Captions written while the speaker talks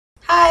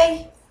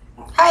Hi.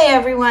 Hi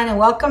everyone, and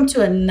welcome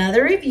to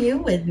another review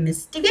with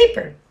Misty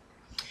Vapor.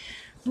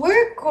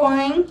 We're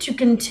going to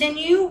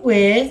continue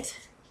with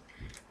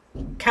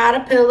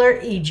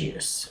Caterpillar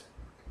Ejuice.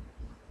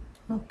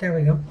 Oh, there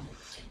we go.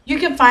 You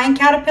can find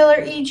Caterpillar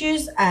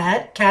Ejuice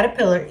at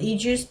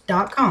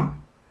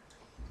caterpillarejuice.com.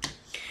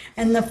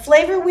 And the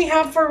flavor we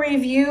have for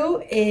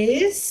review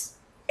is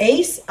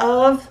Ace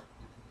of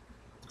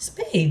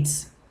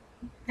Spades.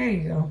 There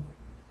you go.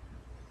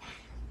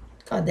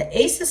 It's called the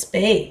Ace of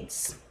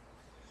Spades.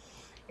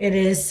 It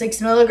is 6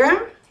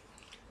 milligram,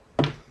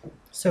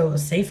 so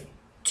safe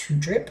to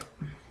drip.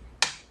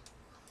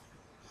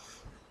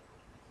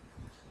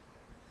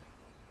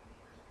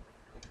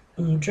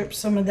 And drip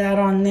some of that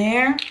on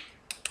there.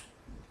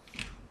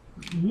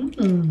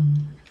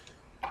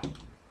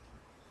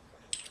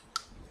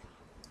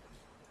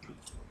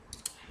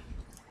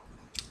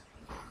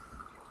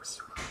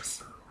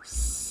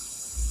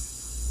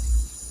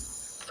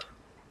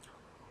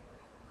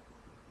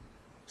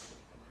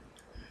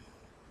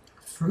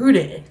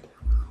 Fruited.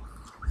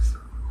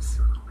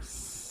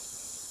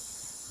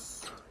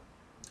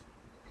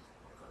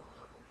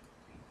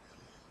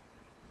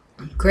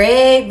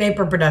 Great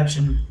vapor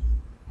production.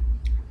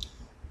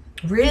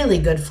 Really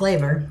good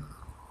flavor.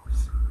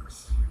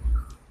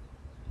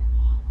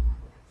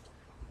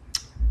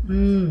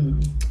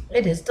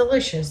 It is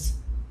delicious.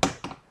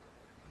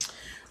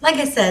 Like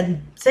I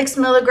said, 6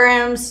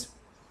 milligrams.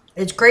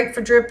 It's great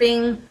for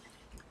dripping.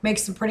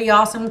 Makes some pretty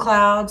awesome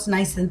clouds,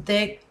 nice and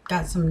thick.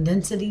 Got some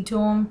density to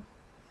them.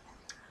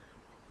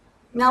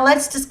 Now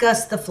let's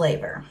discuss the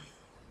flavor.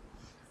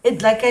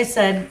 It's, like I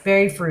said,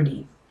 very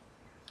fruity.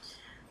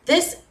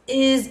 This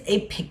is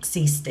a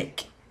pixie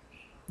stick.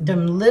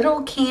 Them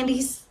little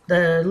candies,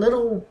 the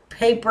little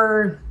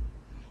paper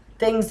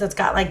things that's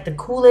got like the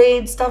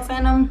Kool-Aid stuff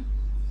in them,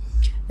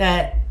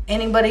 that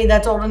anybody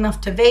that's old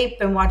enough to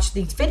vape and watch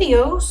these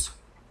videos,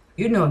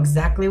 you know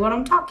exactly what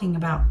I'm talking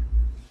about.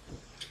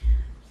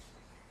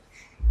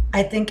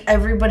 I think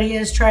everybody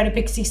has tried a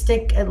pixie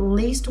stick at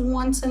least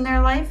once in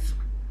their life.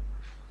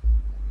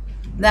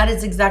 That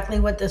is exactly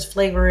what this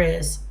flavor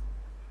is.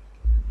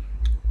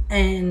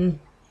 And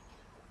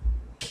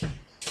it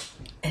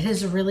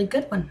is a really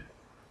good one.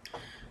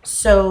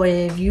 So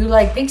if you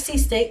like pixie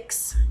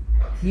sticks,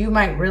 you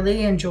might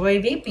really enjoy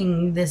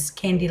vaping this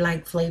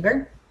candy-like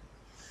flavor.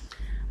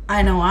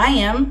 I know I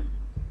am,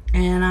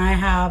 and I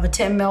have a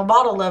 10 ml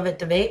bottle of it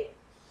to vape.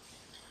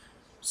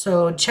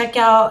 So check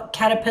out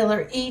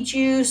Caterpillar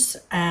Ejuice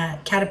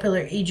at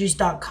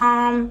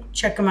caterpillarejuice.com.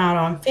 Check them out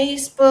on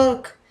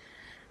Facebook.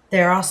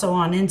 They're also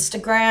on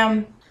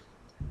Instagram.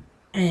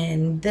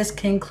 And this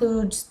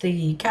concludes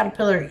the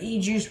Caterpillar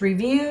Ejuice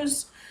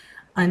reviews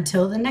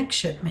until the next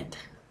shipment.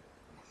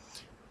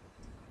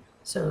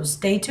 So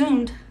stay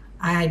tuned.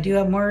 I do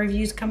have more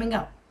reviews coming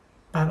up.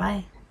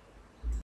 Bye-bye.